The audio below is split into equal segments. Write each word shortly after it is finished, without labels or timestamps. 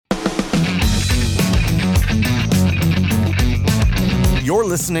You're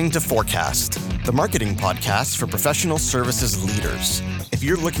listening to Forecast, the marketing podcast for professional services leaders. If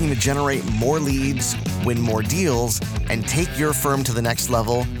you're looking to generate more leads, win more deals, and take your firm to the next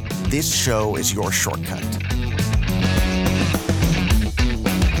level, this show is your shortcut.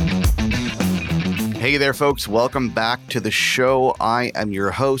 Hey there, folks. Welcome back to the show. I am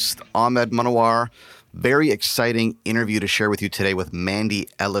your host, Ahmed Manawar. Very exciting interview to share with you today with Mandy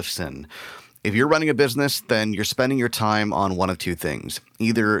Ellefson. If you're running a business, then you're spending your time on one of two things.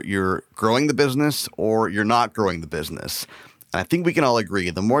 Either you're growing the business or you're not growing the business. And I think we can all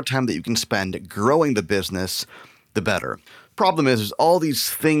agree, the more time that you can spend growing the business, the better. Problem is, there's all these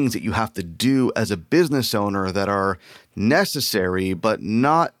things that you have to do as a business owner that are necessary, but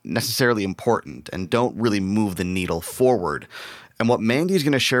not necessarily important and don't really move the needle forward. And what Mandy is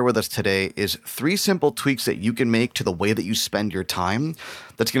going to share with us today is 3 simple tweaks that you can make to the way that you spend your time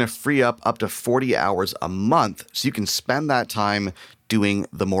that's going to free up to 40 hours a month so you can spend that time doing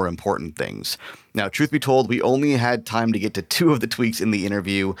the more important things. Now, truth be told, we only had time to get to 2 of the tweaks in the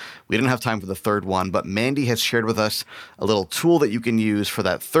interview. We didn't have time for the third one, but Mandy has shared with us a little tool that you can use for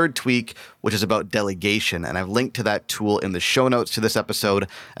that third tweak, which is about delegation. And I've linked to that tool in the show notes to this episode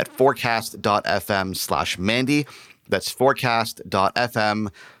at forecast.fm/Mandy. That's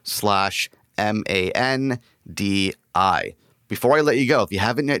forecast.fm/MANDI. Before I let you go, if you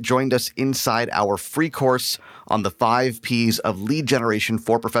haven't yet joined us inside our free course on the 5 Ps of lead generation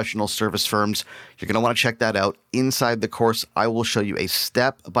for professional service firms, you're going to want to check that out. Inside the course, I will show you a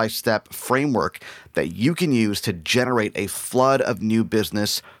step-by-step framework that you can use to generate a flood of new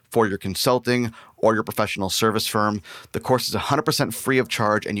business for your consulting or your professional service firm. The course is 100% free of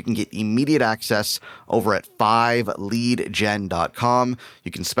charge, and you can get immediate access over at 5leadgen.com.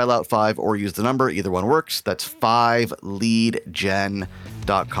 You can spell out 5 or use the number. Either one works. That's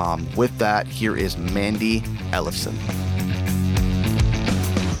 5leadgen.com. With that, here is Mandy Ellefson.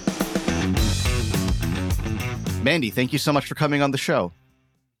 Mandy, thank you so much for coming on the show.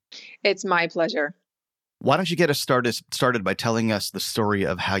 It's my pleasure. Why don't you get us started by telling us the story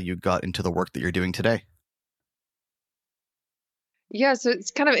of how you got into the work that you're doing today? Yeah, so it's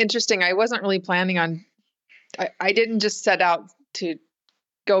kind of interesting. I wasn't really planning on, I didn't just set out to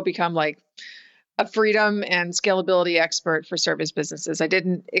go become like a freedom and scalability expert for service businesses. I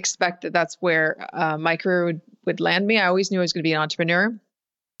didn't expect that that's where my career would land me. I always knew I was going to be an entrepreneur.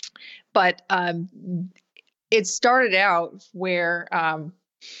 But it started out where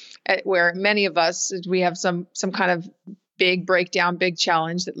many of us, we have some kind of big breakdown, big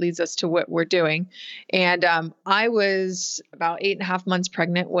challenge that leads us to what we're doing. And I was about 8.5 months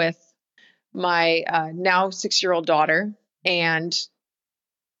pregnant with my now 6-year-old daughter. And,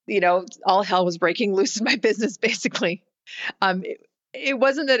 all hell was breaking loose in my business, basically. It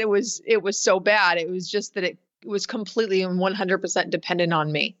wasn't that it was so bad. It was just that it was completely and 100% dependent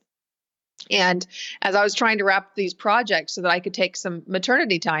on me. And as I was trying to wrap these projects so that I could take some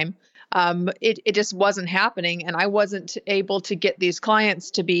maternity time, it just wasn't happening. And I wasn't able to get these clients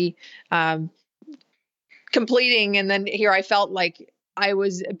to be completing. And then here I felt like it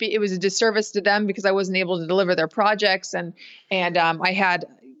was a disservice to them because I wasn't able to deliver their projects. And I had,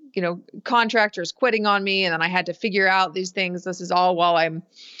 contractors quitting on me. And then I had to figure out these things. This is all while I'm,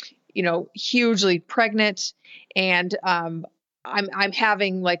 hugely pregnant. And I'm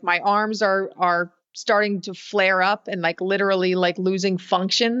having like my arms are starting to flare up and like literally like losing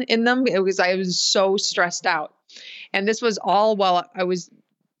function in them. I was so stressed out. And this was all while I was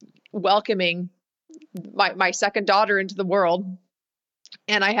welcoming my second daughter into the world.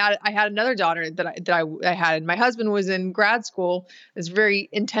 And I had another daughter that I had, and my husband was in grad school, this very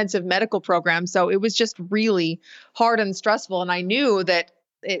intensive medical program. So it was just really hard and stressful. And I knew that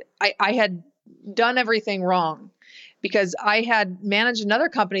I had done everything wrong, because I had managed another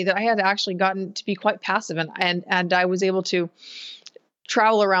company that I had actually gotten to be quite passive and I was able to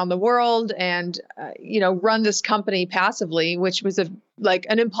travel around the world and, run this company passively, which was an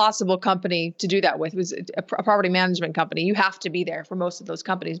impossible company to do that with. It was a property management company. You have to be there for most of those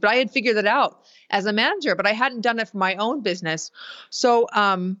companies, but I had figured that out as a manager, but I hadn't done it for my own business. So,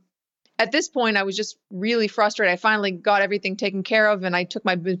 at this point, I was just really frustrated. I finally got everything taken care of and I took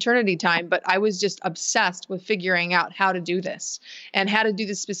my maternity time, but I was just obsessed with figuring out how to do this and how to do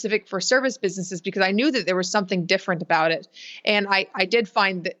this specific for service businesses, because I knew that there was something different about it. And I did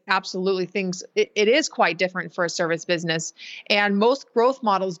find that absolutely it is quite different for a service business. And most growth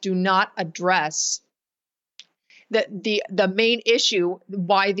models do not address the main issue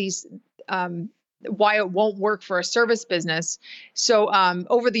why it won't work for a service business. So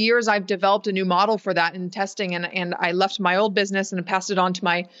over the years, I've developed a new model for that in testing, and I left my old business and passed it on to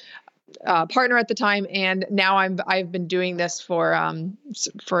partner at the time, and now I've been doing this for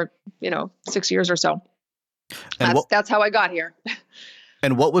 6 years or so. And That's how I got here.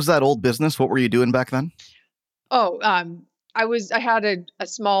 And what was that old business? What were you doing back then? Oh, I had a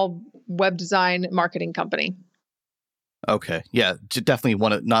small web design marketing company. Okay. Yeah,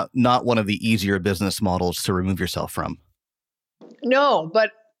 definitely not one of the easier business models to remove yourself from. No,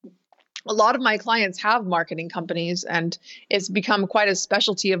 but a lot of my clients have marketing companies, and it's become quite a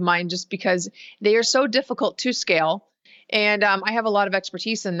specialty of mine just because they are so difficult to scale. And I have a lot of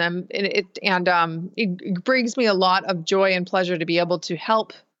expertise in them, and it brings me a lot of joy and pleasure to be able to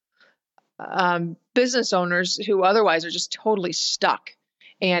help business owners who otherwise are just totally stuck,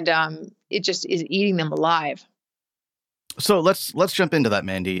 and it just is eating them alive. So let's jump into that,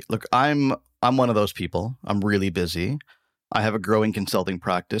 Mandy. Look, I'm one of those people. I'm really busy. I have a growing consulting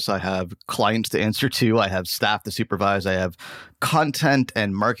practice. I have clients to answer to. I have staff to supervise. I have content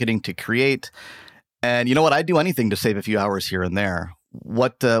and marketing to create. And you know what? I'd do anything to save a few hours here and there.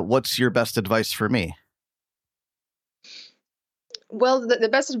 What's your best advice for me? Well, the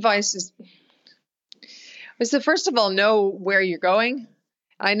best advice is to first of all know where you're going.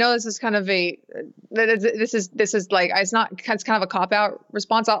 I know this is kind of this is like, it's kind of a cop-out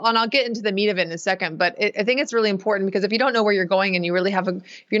response. I'll get into the meat of it in a second, but I think it's really important, because if you don't know where you're going and you really if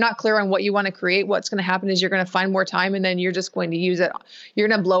you're not clear on what you want to create, what's going to happen is you're going to find more time, and then you're just going to use it. You're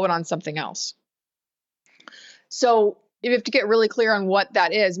going to blow it on something else. So you have to get really clear on what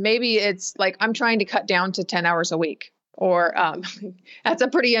that is. Maybe it's like, I'm trying to cut down to 10 hours a week. Or that's a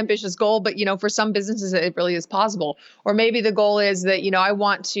pretty ambitious goal, but for some businesses it really is possible. Or maybe the goal is that I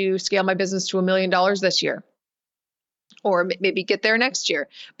want to scale my business to $1 million this year, or maybe get there next year.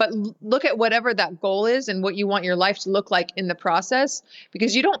 But look at whatever that goal is and what you want your life to look like in the process,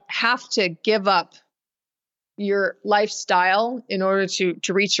 because you don't have to give up your lifestyle in order to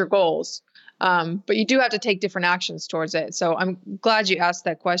reach your goals, but you do have to take different actions towards it. So I'm glad you asked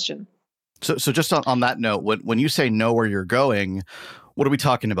that question. So just on that note, when you say know where you're going, what are we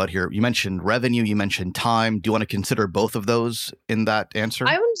talking about here? You mentioned revenue, you mentioned time. Do you want to consider both of those in that answer?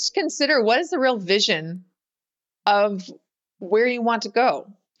 I would just consider, what is the real vision of where you want to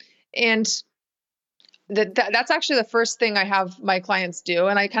go? And that's actually the first thing I have my clients do.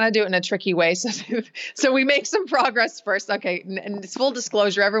 And I kind of do it in a tricky way. So we make some progress first. Okay. And it's full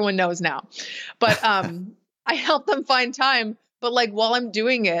disclosure, everyone knows now. But I help them find time. But like, while I'm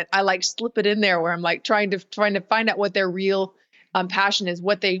doing it, I like slip it in there where I'm like trying to find out what their real passion is,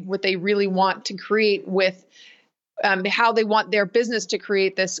 what they really want to create with how they want their business to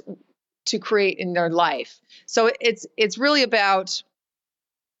create in their life. So it's really about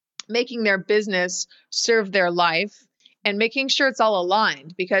making their business serve their life and making sure it's all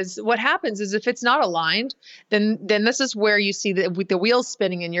aligned. Because what happens is, if it's not aligned, then this is where you see the wheels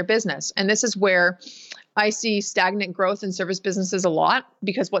spinning in your business. And this is where I see stagnant growth in service businesses a lot,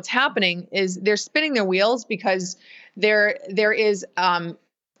 because what's happening is they're spinning their wheels because there is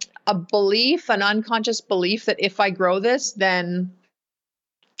a belief, an unconscious belief, that if I grow this, then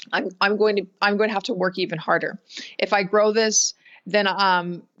I'm going to have to work even harder. If I grow this, then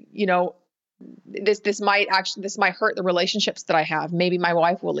this might hurt the relationships that I have. Maybe my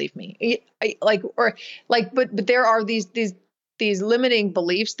wife will leave me. But there are these limiting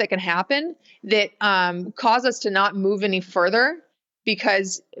beliefs that can happen that cause us to not move any further,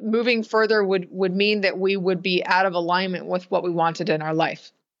 because moving further would mean that we would be out of alignment with what we wanted in our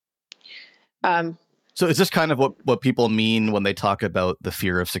life. So is this kind of what people mean when they talk about the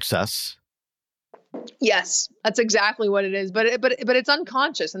fear of success? Yes, that's exactly what it is. But it's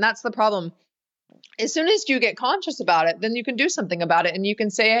unconscious, and that's the problem. As soon as you get conscious about it, then you can do something about it, and you can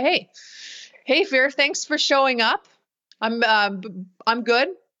say, "Hey, fear, thanks for showing up. I'm good."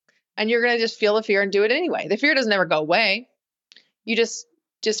 And you're going to just feel the fear and do it anyway. The fear doesn't ever go away. You just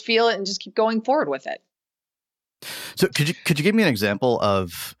feel it and just keep going forward with it. So could you give me an example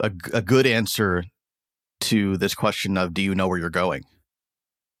of a good answer to this question of, do you know where you're going?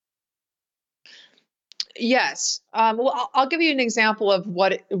 Yes. Well, I'll give you an example of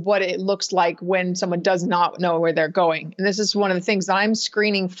what it looks like when someone does not know where they're going. And this is one of the things that I'm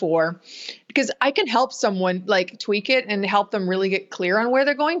screening for, because I can help someone like tweak it and help them really get clear on where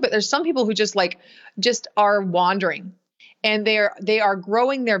they're going. But there's some people who just are wandering, and they are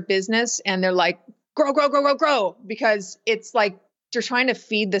growing their business, and they're like, grow, because it's like they're trying to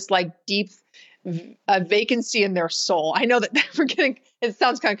feed this like deep vacancy in their soul. I know that we're getting, it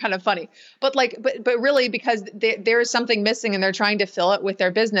sounds kind of funny, but really, because there is something missing, and they're trying to fill it with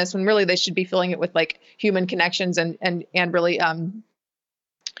their business, when really they should be filling it with like human connections and really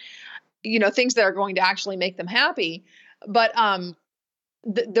things that are going to actually make them happy. But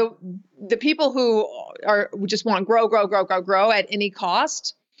the people who are just want to grow at any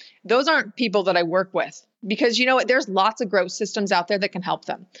cost, those aren't people that I work with, because you know what, there's lots of growth systems out there that can help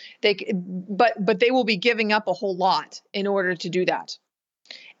them. But they will be giving up a whole lot in order to do that.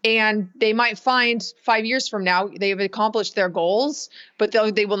 And they might find 5 years from now they've accomplished their goals, but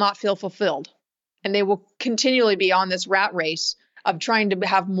they will not feel fulfilled. And they will continually be on this rat race of trying to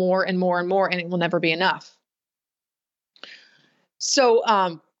have more and more and more, and it will never be enough. So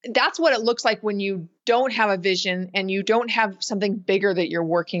that's what it looks like when you don't have a vision and you don't have something bigger that you're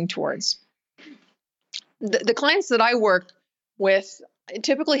working towards. The clients that I work with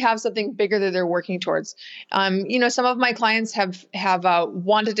typically have something bigger that they're working towards. Some of my clients have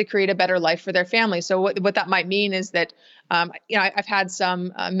wanted to create a better life for their family. So what that might mean is that, I've had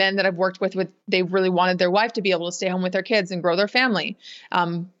some men that I've worked with, they really wanted their wife to be able to stay home with their kids and grow their family.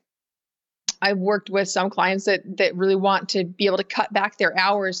 I've worked with some clients that really want to be able to cut back their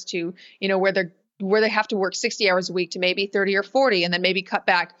hours to, where they have to work 60 hours a week to maybe 30 or 40, and then maybe cut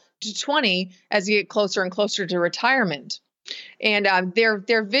back to 20 as you get closer and closer to retirement. And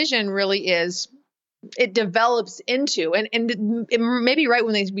their vision really is, it develops into, and it maybe right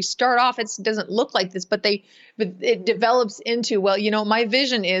when we start off, it doesn't look like this, but it develops into, well, my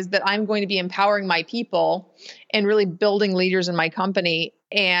vision is that I'm going to be empowering my people and really building leaders in my company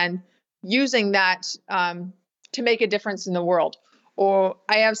and using that to make a difference in the world. Or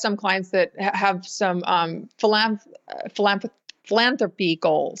I have some clients that have some philanthropy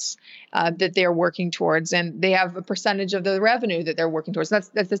goals that they're working towards, and they have a percentage of the revenue that they're working towards. That's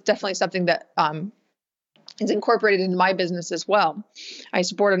definitely something that is incorporated into my business as well. I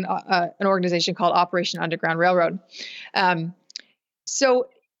support an organization called Operation Underground Railroad. So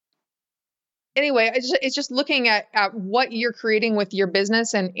anyway, it's just looking at what you're creating with your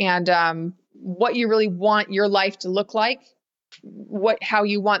business and what you really want your life to look like, how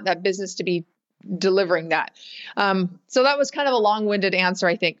you want that business to be delivering that. So that was kind of a long-winded answer,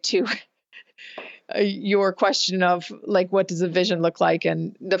 I think, to your question of like, what does a vision look like,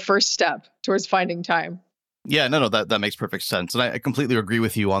 and the first step towards finding time. Yeah, no, that makes perfect sense. And I completely agree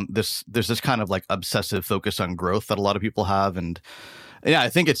with you on this. There's this kind of like obsessive focus on growth that a lot of people have. And yeah, I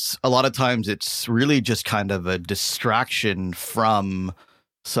think it's a lot of times it's really just kind of a distraction from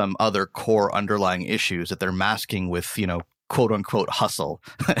some other core underlying issues that they're masking with, quote unquote hustle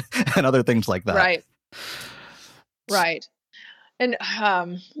and other things like that. Right. And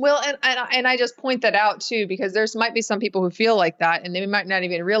and I just point that out too, because might be some people who feel like that, and they might not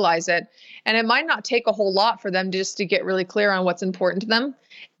even realize it. And it might not take a whole lot for them just to get really clear on what's important to them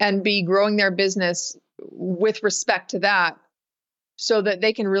and be growing their business with respect to that, so that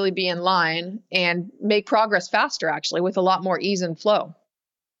they can really be in line and make progress faster, actually, with a lot more ease and flow.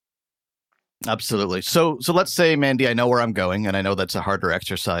 Absolutely. So let's say, Mandy, I know where I'm going, and I know that's a harder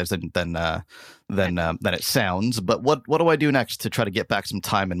exercise than it sounds. But what do I do next to try to get back some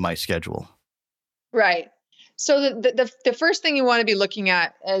time in my schedule? Right. So the first thing you want to be looking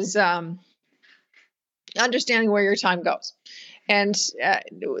at is understanding where your time goes, and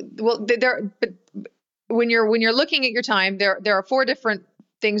when you're looking at your time, there are 4 different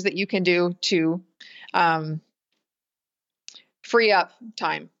things that you can do to free up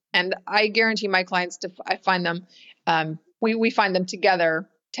time. And I guarantee my clients I find them, we find them together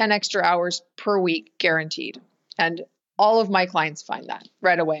 10 extra hours per week, guaranteed. And all of my clients find that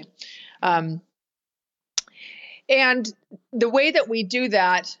right away. And the way that we do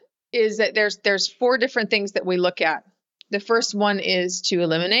that is that there's 4 different things that we look at. The first one is to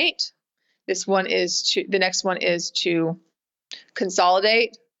eliminate. The next one is to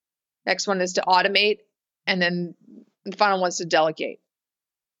consolidate. Next one is to automate. And then the final one is to delegate.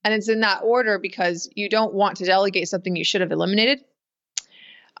 And it's in that order because you don't want to delegate something you should have eliminated.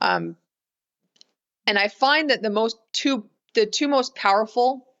 And I find that the two most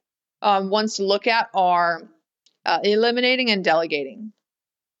powerful ones to look at are eliminating and delegating,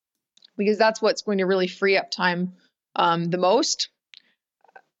 because that's what's going to really free up time the most.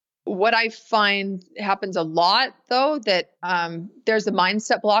 What I find happens a lot, though, that there's the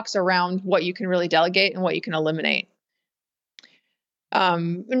mindset blocks around what you can really delegate and what you can eliminate.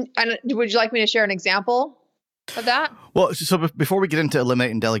 And would you like me to share an example of that? Well, so before we get into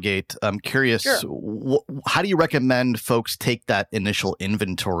eliminate and delegate, I'm curious, Sure. How do you recommend folks take that initial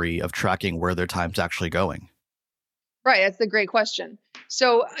inventory of tracking where their time's actually going? Right. That's a great question.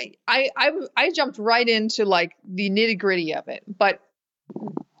 So I jumped right into like the nitty gritty of it, but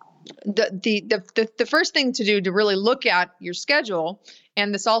the first thing to do to really look at your schedule,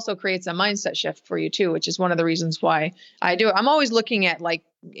 and this also creates a mindset shift for you too, which is one of the reasons why I do it. I'm always looking at like,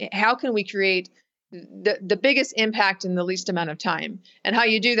 how can we create the biggest impact in the least amount of time. And how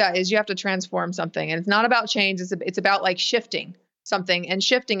you do that is you have to transform something. And it's not about change. It's about like shifting something and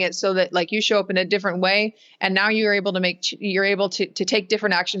shifting it so that like you show up in a different way. And now you're able to take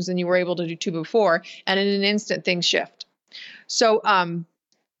different actions than you were able to do before. And in an instant, things shift. So, one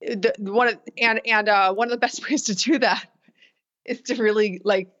of the best ways to do that is to really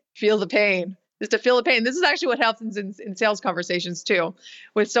like feel the pain. Is to feel the pain. This is actually what happens in sales conversations too,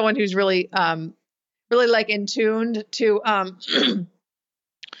 with someone who's really really like in tuned to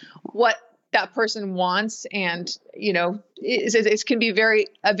what that person wants, and it can be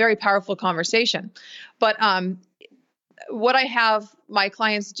a very powerful conversation. But what I have my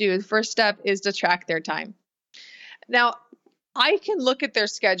clients do, the first step is to track their time. Now, I can look at their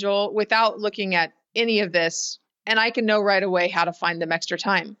schedule without looking at any of this, and I can know right away how to find them extra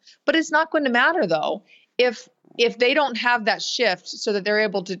time. But it's not going to matter though if they don't have that shift so that they're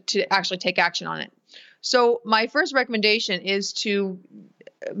able to actually take action on it. So my first recommendation is to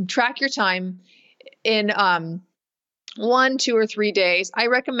track your time in 1, 2, or 3 days. I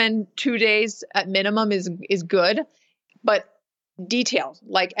recommend 2 days at minimum is good, but detailed.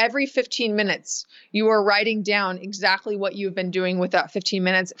 Like every 15 minutes, you are writing down exactly what you've been doing with that 15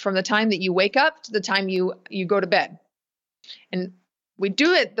 minutes from the time that you wake up to the time you go to bed. And we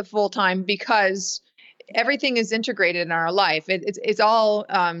do it the full time because everything is integrated in our life. It's all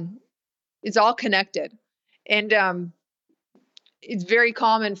connected. And it's very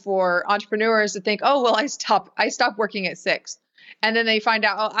common for entrepreneurs to think, oh, well, I stopped working at 6. And then they find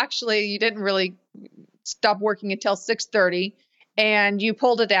out, oh, actually, you didn't really stop working until 6:30. And you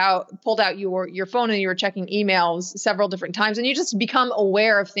pulled out your phone and you were checking emails several different times. And you just become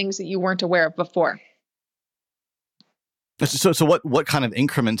aware of things that you weren't aware of before. So what kind of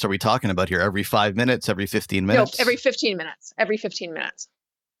increments are we talking about here? Every 5 minutes, every 15 minutes? No, every 15 minutes. Every 15 minutes.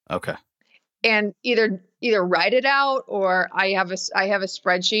 Okay. And either write it out, or I have a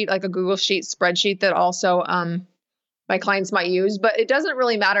spreadsheet, like a Google Sheet spreadsheet that also my clients might use. But it doesn't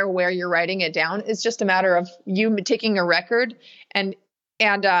really matter where you're writing it down. It's just a matter of you taking a record, and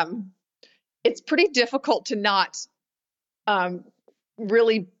it's pretty difficult to not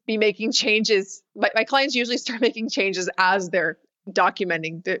really be making changes. My clients usually start making changes as they're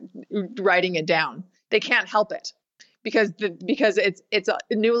writing it down. They can't help it. Because it's a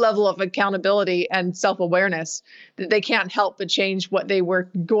new level of accountability and self-awareness that they can't help but change what they were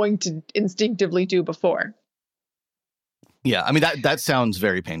going to instinctively do before. Yeah, I mean that sounds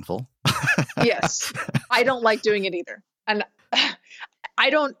very painful. Yes, I don't like doing it either, and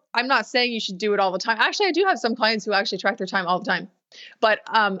I'm not saying you should do it all the time. Actually, I do have some clients who actually track their time all the time, but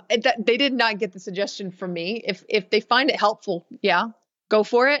they did not get the suggestion from me. If they find it helpful, yeah, go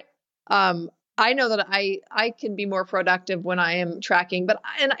for it. I know that I can be more productive when I am tracking, but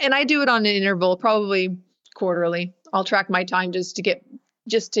I do it on an interval, probably quarterly. I'll track my time just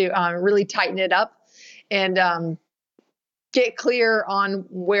to really tighten it up and get clear on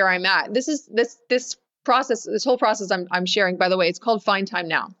where I'm at. This whole process I'm sharing, by the way, it's called Find Time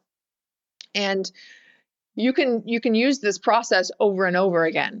Now, and you can use this process over and over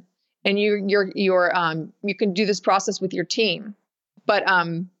again, and you can do this process with your team, but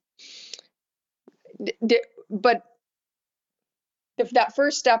if that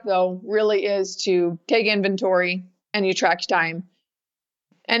first step though really is to take inventory and you track time,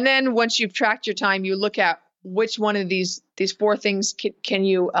 and then once you've tracked your time, you look at which one of these 4 things can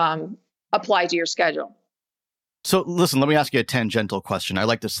you apply to your schedule. So listen, let me ask you a tangential question. I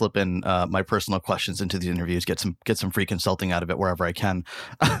like to slip in my personal questions into these interviews, get some free consulting out of it wherever I can.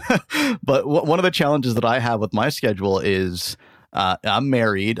 But one of the challenges that I have with my schedule is I'm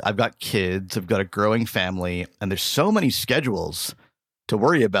married, I've got kids, I've got a growing family, and there's so many schedules to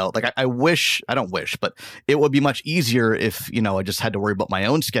worry about. Like I don't wish, but it would be much easier if, I just had to worry about my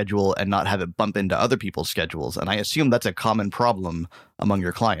own schedule and not have it bump into other people's schedules. And I assume that's a common problem among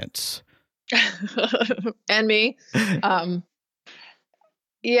your clients. And me.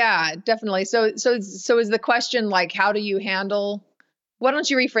 Yeah, definitely. So is the question like, how do you handle? Why don't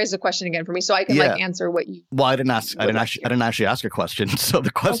you rephrase the question again for me so I can answer what you? Well, I didn't actually ask a question. So the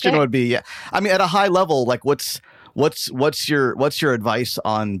question would be, I mean, at a high level, like what's your advice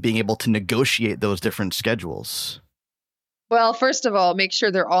on being able to negotiate those different schedules? Well, first of all, make sure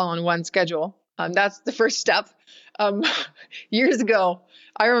they're all on one schedule. That's the first step. Years ago,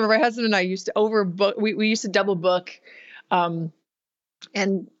 I remember my husband and I used to overbook. We used to double book, and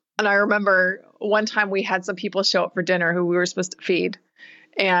I remember one time we had some people show up for dinner who we were supposed to feed.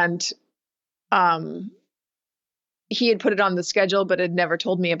 And he had put it on the schedule, but had never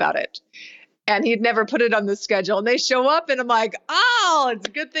told me about it. and he'd never put it on the schedule. And they show up and I'm like, oh, it's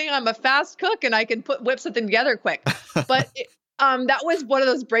a good thing I'm a fast cook and I can whip something together quick. But that was one of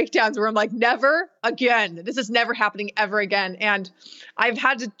those breakdowns where I'm like, never again. This is never happening ever again. And I've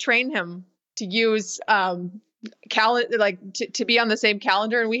had to train him to use calendar, like to be on the same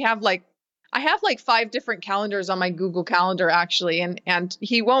calendar. And I have like 5 different calendars on my Google Calendar actually, and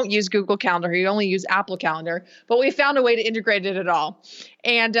he won't use Google Calendar. He only use Apple Calendar, but we found a way to integrate it all.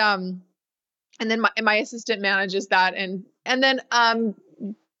 And then my assistant manages that, and then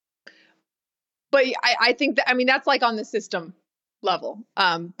but I think that, I mean, that's like on the system level.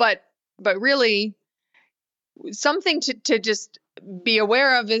 But really something to just be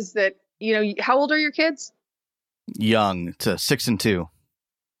aware of is that, how old are your kids? Young, to 6 and 2.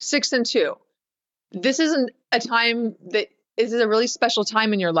 6 and 2. This isn't a time that this is a really special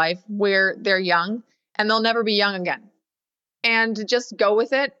time in your life where they're young and they'll never be young again. And just go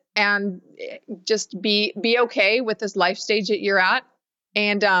with it and just be okay with this life stage that you're at.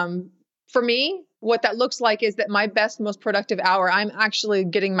 And for me, what that looks like is that my best, most productive hour, I'm actually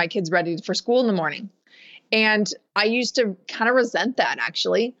getting my kids ready for school in the morning. And I used to kind of resent that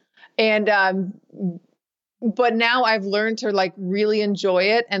actually. And but now I've learned to like really enjoy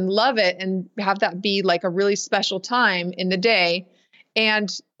it and love it and have that be like a really special time in the day.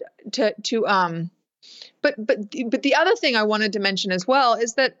 And but the other thing I wanted to mention as well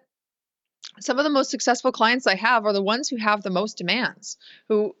is that some of the most successful clients I have are the ones who have the most demands,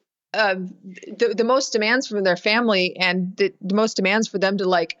 who the most demands from their family and the most demands for them to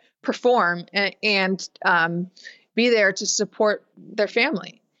like perform and be there to support their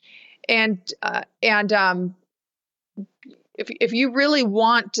family. And if you really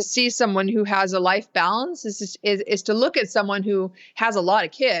want to see someone who has a life balance, is to look at someone who has a lot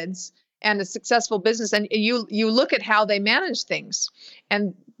of kids and a successful business, and you look at how they manage things,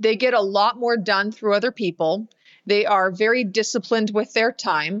 and they get a lot more done through other people. They are very disciplined with their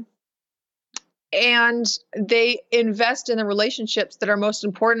time, and they invest in the relationships that are most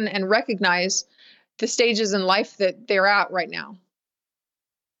important and recognize the stages in life that they're at right now.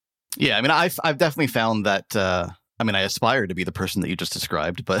 Yeah, I mean, I've definitely found that. I aspire to be the person that you just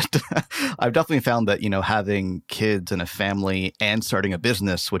described, but I've definitely found that, having kids and a family and starting a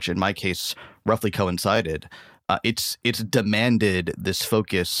business, which in my case roughly coincided, it's demanded this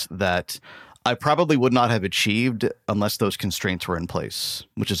focus that I probably would not have achieved unless those constraints were in place,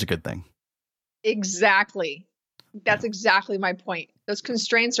 which is a good thing. Exactly. That's exactly my point. Those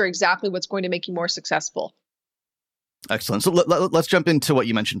constraints are exactly what's going to make you more successful. Excellent. So let's jump into what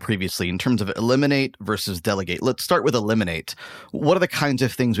you mentioned previously in terms of eliminate versus delegate. Let's start with eliminate. What are the kinds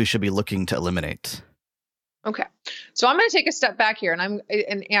of things we should be looking to eliminate? Okay. So I'm going to take a step back here, and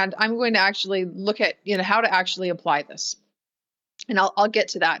I'm going to actually look at, how to actually apply this. And I'll get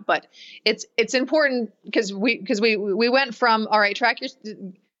to that, but it's important because we went from, all right, track your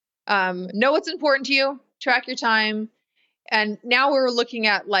know what's important to you, track your time. And now we're looking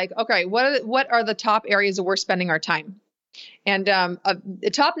at like, okay, what are the top areas that we're spending our time? And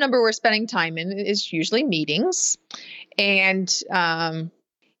the top number we're spending time in is usually meetings, and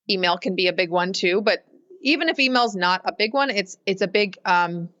email can be a big one too. But even if email's not a big one, it's a big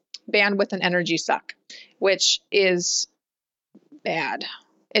bandwidth and energy suck, which is bad.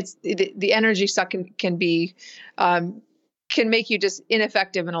 It's the energy suck can be can make you just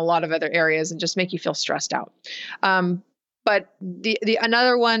ineffective in a lot of other areas and just make you feel stressed out. But the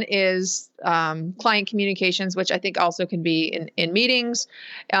another one is client communications, which I think also can be in meetings.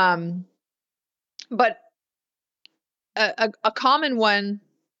 But a common one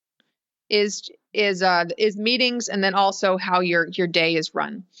is meetings, and then also how your day is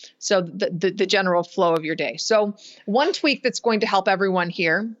run. So the general flow of your day. So one tweak that's going to help everyone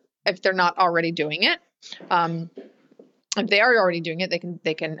here, if they're not already doing it, if they are already doing it,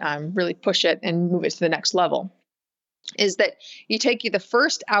 they can really push it and move it to the next level. Is that you take the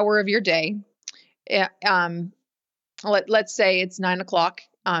first hour of your day, let's say it's 9 o'clock.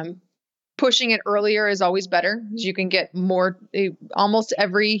 Pushing it earlier is always better because you can get more. Almost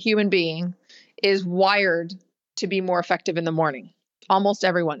every human being is wired to be more effective in the morning. Almost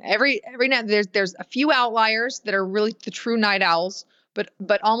everyone. Every night there's a few outliers that are really the true night owls, but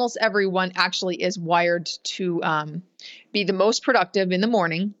almost everyone actually is wired to be the most productive in the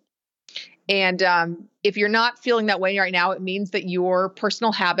morning. And if you're not feeling that way right now, it means that your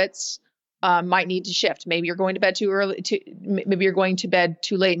personal habits might need to shift. Maybe you're going to bed too early. Maybe you're going to bed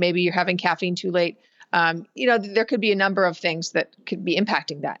too late. Maybe you're having caffeine too late. There could be a number of things that could be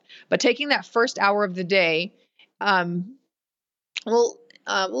impacting that. But taking that first hour of the day, let's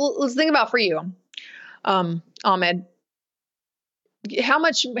think about for you, Ahmed. how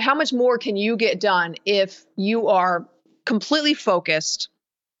much more can you get done if you are completely focused?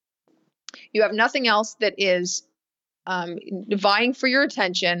 You have nothing else that is vying for your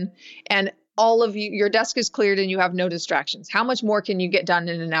attention, and all of your desk is cleared and you have no distractions. How much more can you get done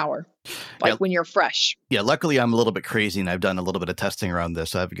in an hour? Like when you're fresh? Yeah, luckily I'm a little bit crazy and I've done a little bit of testing around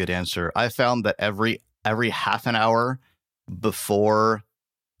this. So I have a good answer. I found that every half an hour before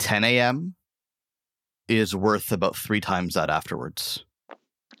 10 a.m. is worth about 3 times that afterwards.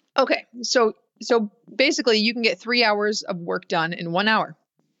 Okay. So basically you can get 3 hours of work done in 1 hour.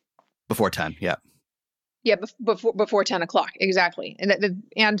 Before 10, yeah. Yeah, before 10 o'clock, exactly.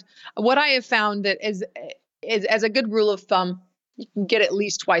 And what I have found that is as a good rule of thumb, you can get at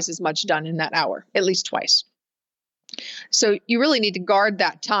least twice as much done in that hour, at least twice. So you really need to guard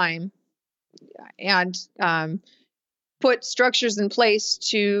that time and put structures in place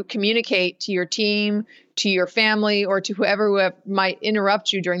to communicate to your team, to your family, or to whoever might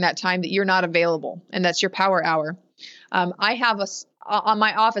interrupt you during that time that you're not available, and that's your power hour. I have on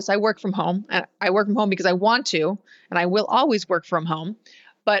my office, I work from home, and I work from home because I want to, and I will always work from home.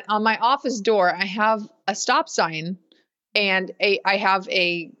 But on my office door, I have a stop sign, and I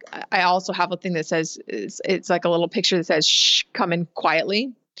also have a thing that says, it's like a little picture that says, "Shh, come in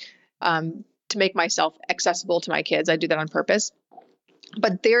quietly," to make myself accessible to my kids. I do that on purpose.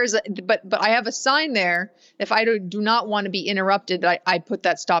 But but I have a sign there. If I do not want to be interrupted, I put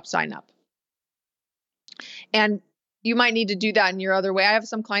that stop sign up. And you might need to do that in your other way. I have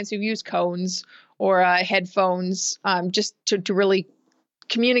some clients who've used cones or headphones, just to really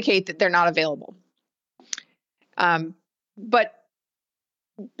communicate that they're not available. But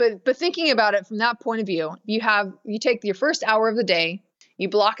thinking about it from that point of view, you take your first hour of the day, you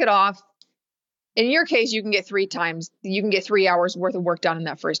block it off. In your case, you can get 3 hours worth of work done in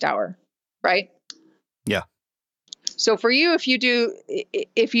that first hour, right? Yeah. So for you, if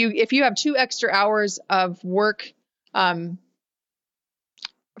you have 2 extra hours of work, times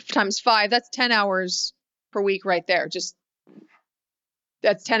 5, that's 10 hours per week right there.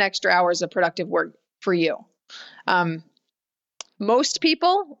 That's 10 extra hours of productive work for you. Most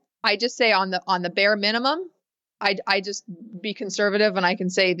people, I just say on the bare minimum, I just be conservative, and I can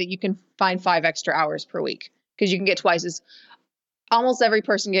say that you can find 5 extra hours per week, because you can get almost every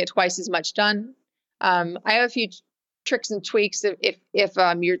person get twice as much done. I have a few tricks and tweaks if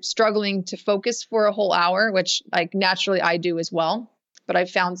you're struggling to focus for a whole hour, which like naturally I do as well, but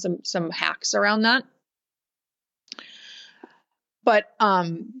I've found some hacks around that. But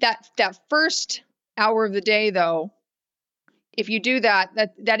that first hour of the day, though, if you do that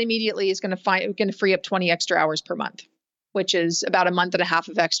immediately is going to free up 20 extra hours per month, which is about a month and a half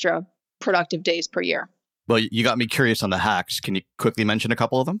of extra productive days per year. Well, you got me curious on the hacks. Can you quickly mention a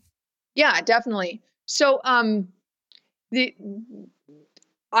couple of them? Yeah, definitely. So I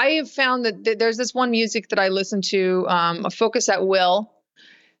have found that there's this one music that I listen to, a Focus at Will,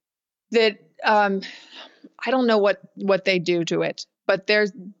 that I don't know what they do to it, but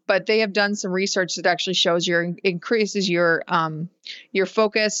they have done some research that actually shows increases your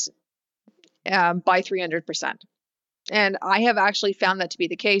focus by 300%. And I have actually found that to be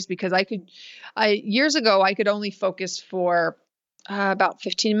the case, because years ago I could only focus for about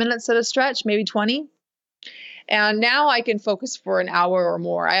 15 minutes at a stretch, maybe 20. And now I can focus for an hour or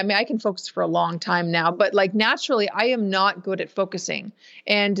more. I mean, I can focus for a long time now, but like naturally I am not good at focusing.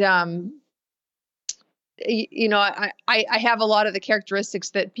 And I have a lot of the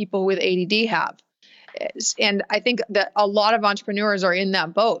characteristics that people with ADD have. And I think that a lot of entrepreneurs are in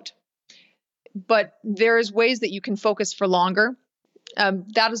that boat. But there's ways that you can focus for longer.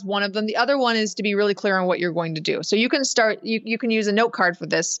 That is one of them. The other one is to be really clear on what you're going to do. So you can you can use a note card for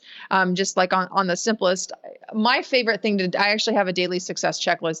this, just like on the simplest. My favorite thing I actually have a daily success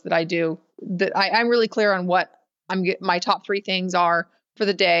checklist that I do, that I'm really clear on what my top 3 things are for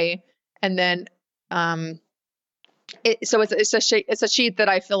the day. And then, it's a sheet that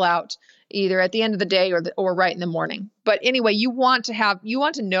I fill out either at the end of the day or right in the morning. But anyway, you want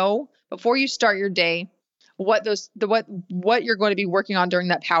to know before you start your day what you're going to be working on during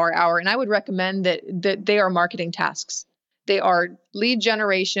that power hour. And I would recommend that they are marketing tasks. They are lead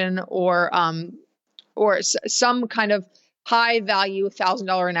generation or some kind of high value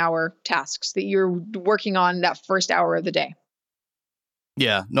 $1,000 an hour tasks that you're working on that first hour of the day.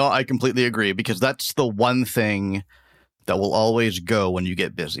 Yeah, no, I completely agree, because that's the one thing that will always go when you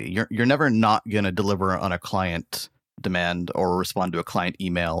get busy. You're never not going to deliver on a client demand or respond to a client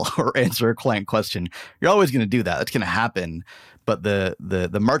email or answer a client question. You're always going to do that. That's going to happen. But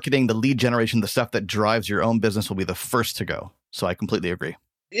the marketing, the lead generation, the stuff that drives your own business will be the first to go. So I completely agree.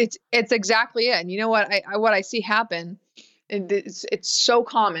 It's exactly it. And you know what I see happen it's so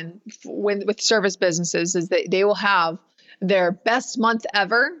common with service businesses is that they will have their best month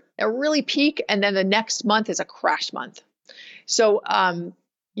ever, a really peak, and then the next month is a crash month. So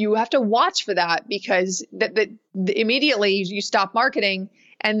you have to watch for that, because that immediately you stop marketing,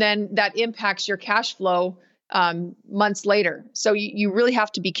 and then that impacts your cash flow months later. So you really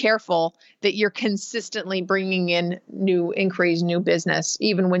have to be careful that you're consistently bringing in new inquiries, new business,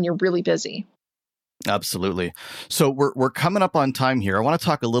 even when you're really busy. Absolutely. So we're coming up on time here. I want to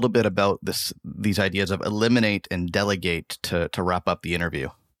talk a little bit about these ideas of eliminate and delegate to wrap up the interview.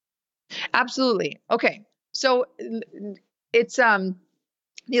 Absolutely. Okay. So it's the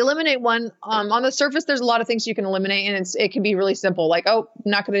eliminate one. On the surface, there's a lot of things you can eliminate, and it can be really simple. Like, oh,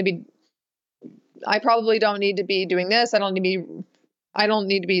 I probably don't need to be doing this. I don't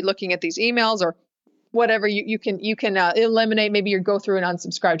need to be looking at these emails, or whatever. You can eliminate. Maybe you go through and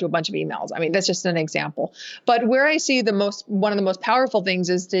unsubscribe to a bunch of emails. I mean, that's just an example. But where I see one of the most powerful things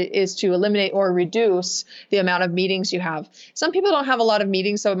is to eliminate or reduce the amount of meetings you have. Some people don't have a lot of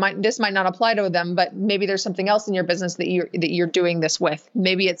meetings, so this might not apply to them. But maybe there's something else in your business that you're doing this with.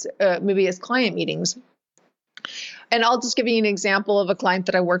 Maybe it's client meetings. And I'll just give you an example of a client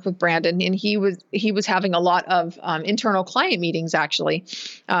that I worked with, Brandon, and he was having a lot of internal client meetings, actually.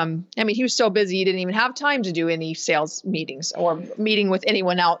 I mean, he was so busy, he didn't even have time to do any sales meetings or meeting with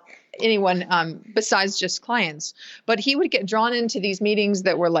anyone besides just clients. But he would get drawn into these meetings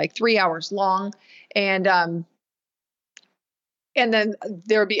that were like 3 hours long. And then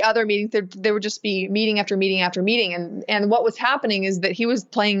there would be other meetings. There would just be meeting after meeting after meeting. And what was happening is that he was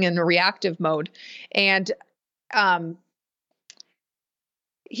playing in a reactive mode. And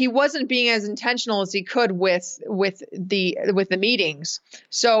he wasn't being as intentional as he could with the meetings.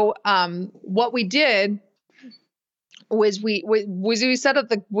 So what we did was we set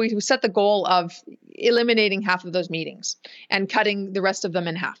the goal of eliminating half of those meetings and cutting the rest of them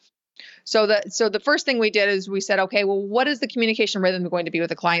in half. So the first thing we did is we said, okay, well, what is the communication rhythm going to be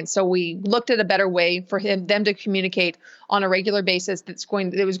with the client? So we looked at a better way for them to communicate on a regular basis that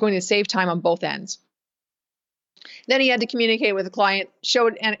was going to save time on both ends. Then he had to communicate with the client,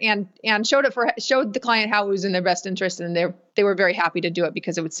 showed the client how it was in their best interest, and they were very happy to do it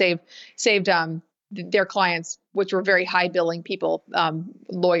because it would saved their clients, which were very high billing people,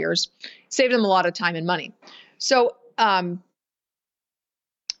 lawyers, saved them a lot of time and money. So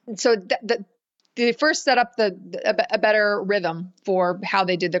they first set up a better rhythm for how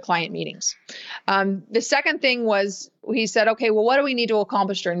they did the client meetings. The second thing was, he said, okay, well, what do we need to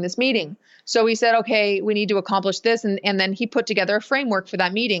accomplish during this meeting? So we said, okay, we need to accomplish this. And then he put together a framework for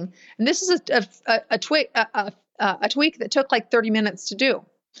that meeting. And this is a tweak that took like 30 minutes to do.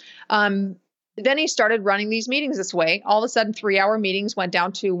 Then he started running these meetings this way. All of a sudden, 3-hour meetings went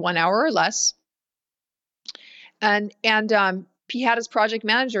down to 1 hour or less. And he had his project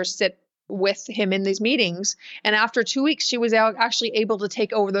manager sit with him in these meetings. And after 2 weeks, she was actually able to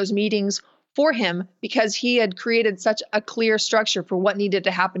take over those meetings for him because he had created such a clear structure for what needed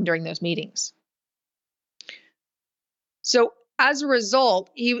to happen during those meetings. So as a result,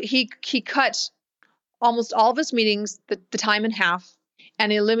 he cut almost all of his meetings, the time in half,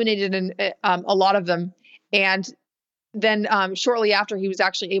 and eliminated a lot of them. And then shortly after, he was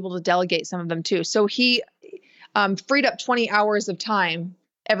actually able to delegate some of them too. So he freed up 20 hours of time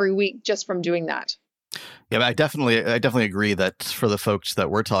every week just from doing that. Yeah, I definitely agree that for the folks that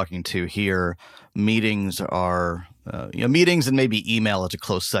we're talking to here, meetings are meetings and maybe email as a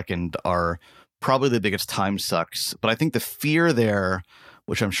close second are probably the biggest time sucks. But I think the fear there,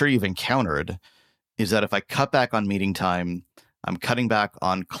 which I'm sure you've encountered, is that if I cut back on meeting time, I'm cutting back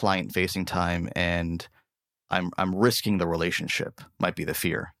on client facing time, and I'm risking the relationship, might be the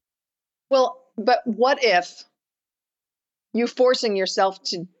fear. Well, but what if you forcing yourself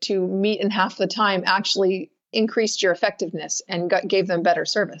to meet in half the time actually increased your effectiveness and gave them better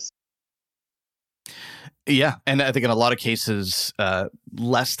service? Yeah. And I think in a lot of cases,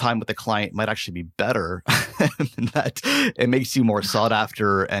 less time with the client might actually be better. That it makes you more sought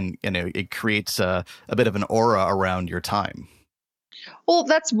after, and it creates a bit of an aura around your time. Well,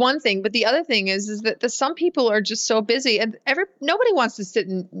 that's one thing. But the other thing is that some people are just so busy, and nobody wants to sit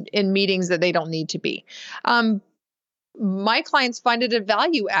in meetings that they don't need to be. My clients find it a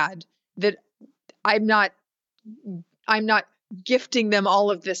value add that I'm not gifting them all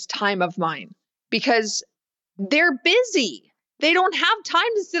of this time of mine because they're busy. They don't have time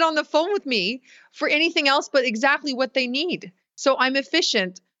to sit on the phone with me for anything else but exactly what they need. So I'm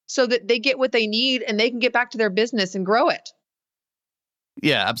efficient so that they get what they need and they can get back to their business and grow it.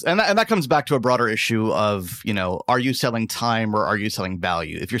 Yeah, and that comes back to a broader issue of, are you selling time or are you selling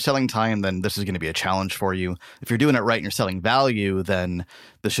value? If you're selling time, then this is going to be a challenge for you. If you're doing it right and you're selling value, then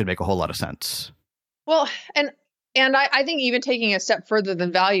this should make a whole lot of sense. Well, and I think even taking a step further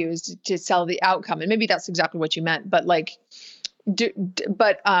than value is to sell the outcome, and maybe that's exactly what you meant. But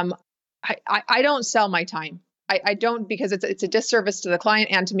I don't sell my time. I don't, because it's a disservice to the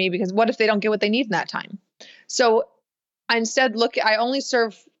client and to me, because what if they don't get what they need in that time? So I instead I only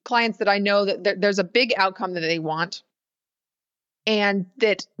serve clients that I know that there's a big outcome that they want, and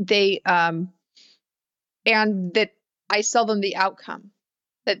that I sell them the outcome,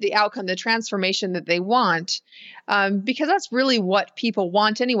 the transformation that they want, because that's really what people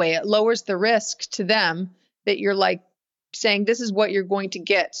want anyway. It lowers the risk to them that you're like saying, this is what you're going to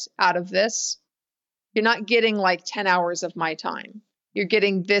get out of this. You're not getting like 10 hours of my time. You're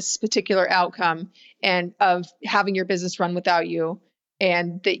getting this particular outcome, and of having your business run without you,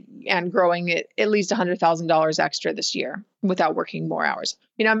 and growing it at least $100,000 extra this year without working more hours.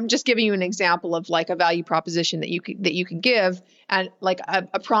 I'm just giving you an example of like a value proposition that you could give, and like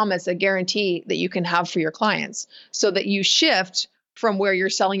a promise, a guarantee that you can have for your clients, so that you shift from where you're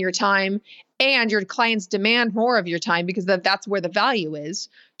selling your time and your clients demand more of your time, because that's where the value is,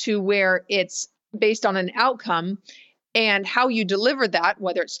 to where it's based on an outcome. And how you deliver that,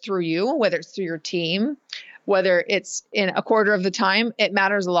 whether it's through you, whether it's through your team, whether it's in a quarter of the time, it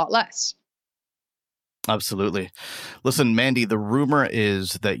matters a lot less. Absolutely. Listen, Mandy, the rumor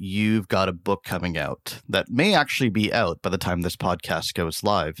is that you've got a book coming out that may actually be out by the time this podcast goes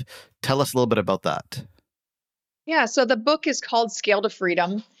live. Tell us a little bit about that. Yeah, so the book is called Scale to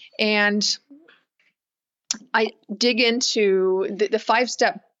Freedom, and I dig into the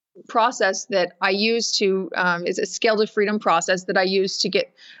 5-step process that I use is a Scale to Freedom process that I use to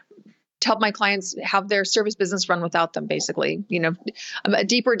help my clients have their service business run without them, basically. A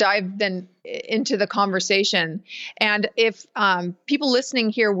deeper dive then into the conversation. And if people listening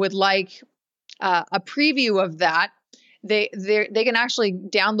here would like a preview of that, they can actually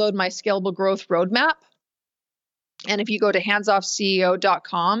download my Scalable Growth Roadmap. And if you go to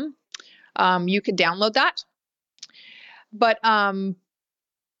handsoffceo.com, you can download that. But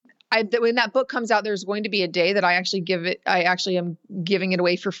when that book comes out, there's going to be a day that I actually am giving it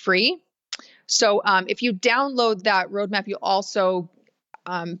away for free. So if you download that roadmap, you'll also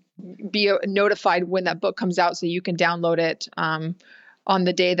be notified when that book comes out, so you can download it on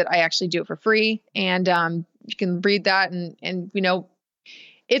the day that I actually do it for free. And you can read that, and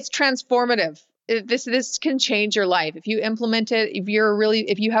it's transformative. This can change your life if you implement it. If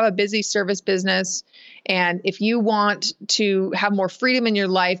you have a busy service business, and if you want to have more freedom in your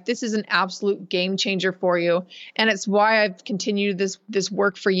life, this is an absolute game changer for you. And it's why I've continued this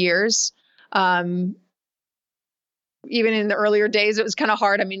work for years. Even in the earlier days, it was kind of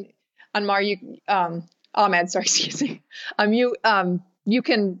hard. I mean, Ahmed, sorry, excuse me. You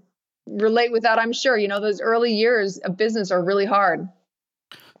can relate with that, I'm sure. Those early years of business are really hard.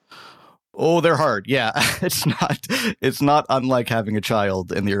 Oh, they're hard. Yeah. It's not unlike having a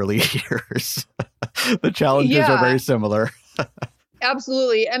child in the early years. The challenges are very similar.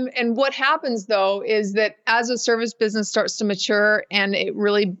 Absolutely. And what happens though is that as a service business starts to mature and it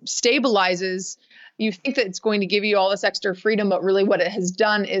really stabilizes, you think that it's going to give you all this extra freedom, but really what it has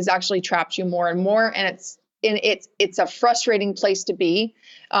done is actually trapped you more and more. And it's a frustrating place to be,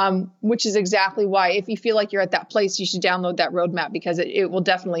 which is exactly why, if you feel like you're at that place, you should download that roadmap, because it will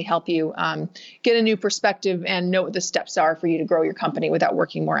definitely help you get a new perspective and know what the steps are for you to grow your company without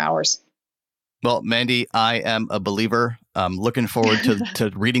working more hours. Well, Mandy, I am a believer. Looking forward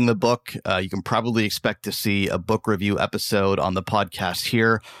to reading the book. You can probably expect to see a book review episode on the podcast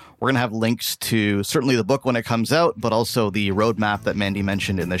here. We're going to have links to certainly the book when it comes out, but also the roadmap that Mandy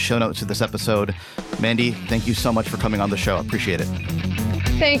mentioned in the show notes of this episode. Mandy, thank you so much for coming on the show. I appreciate it.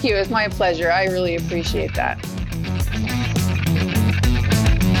 Thank you. It's my pleasure. I really appreciate that.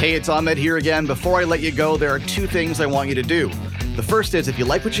 Hey, it's Ahmed here again. Before I let you go, there are 2 things I want you to do. The first is, if you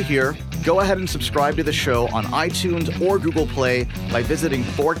like what you hear, go ahead and subscribe to the show on iTunes or Google Play by visiting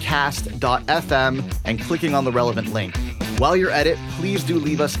forecast.fm and clicking on the relevant link. While you're at it, please do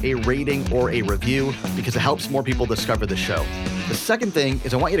leave us a rating or a review, because it helps more people discover the show. The second thing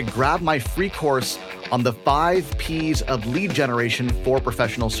is, I want you to grab my free course on the 5 Ps of lead generation for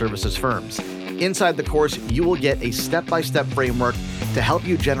professional services firms. Inside the course, you will get a step-by-step framework to help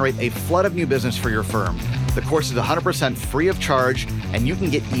you generate a flood of new business for your firm. The course is 100% free of charge, and you can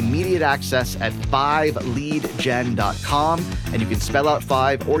get immediate access at 5leadgen.com, and you can spell out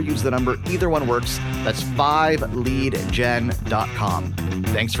 5 or use the number. Either one works. That's 5leadgen.com.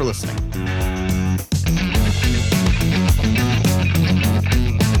 Thanks for listening.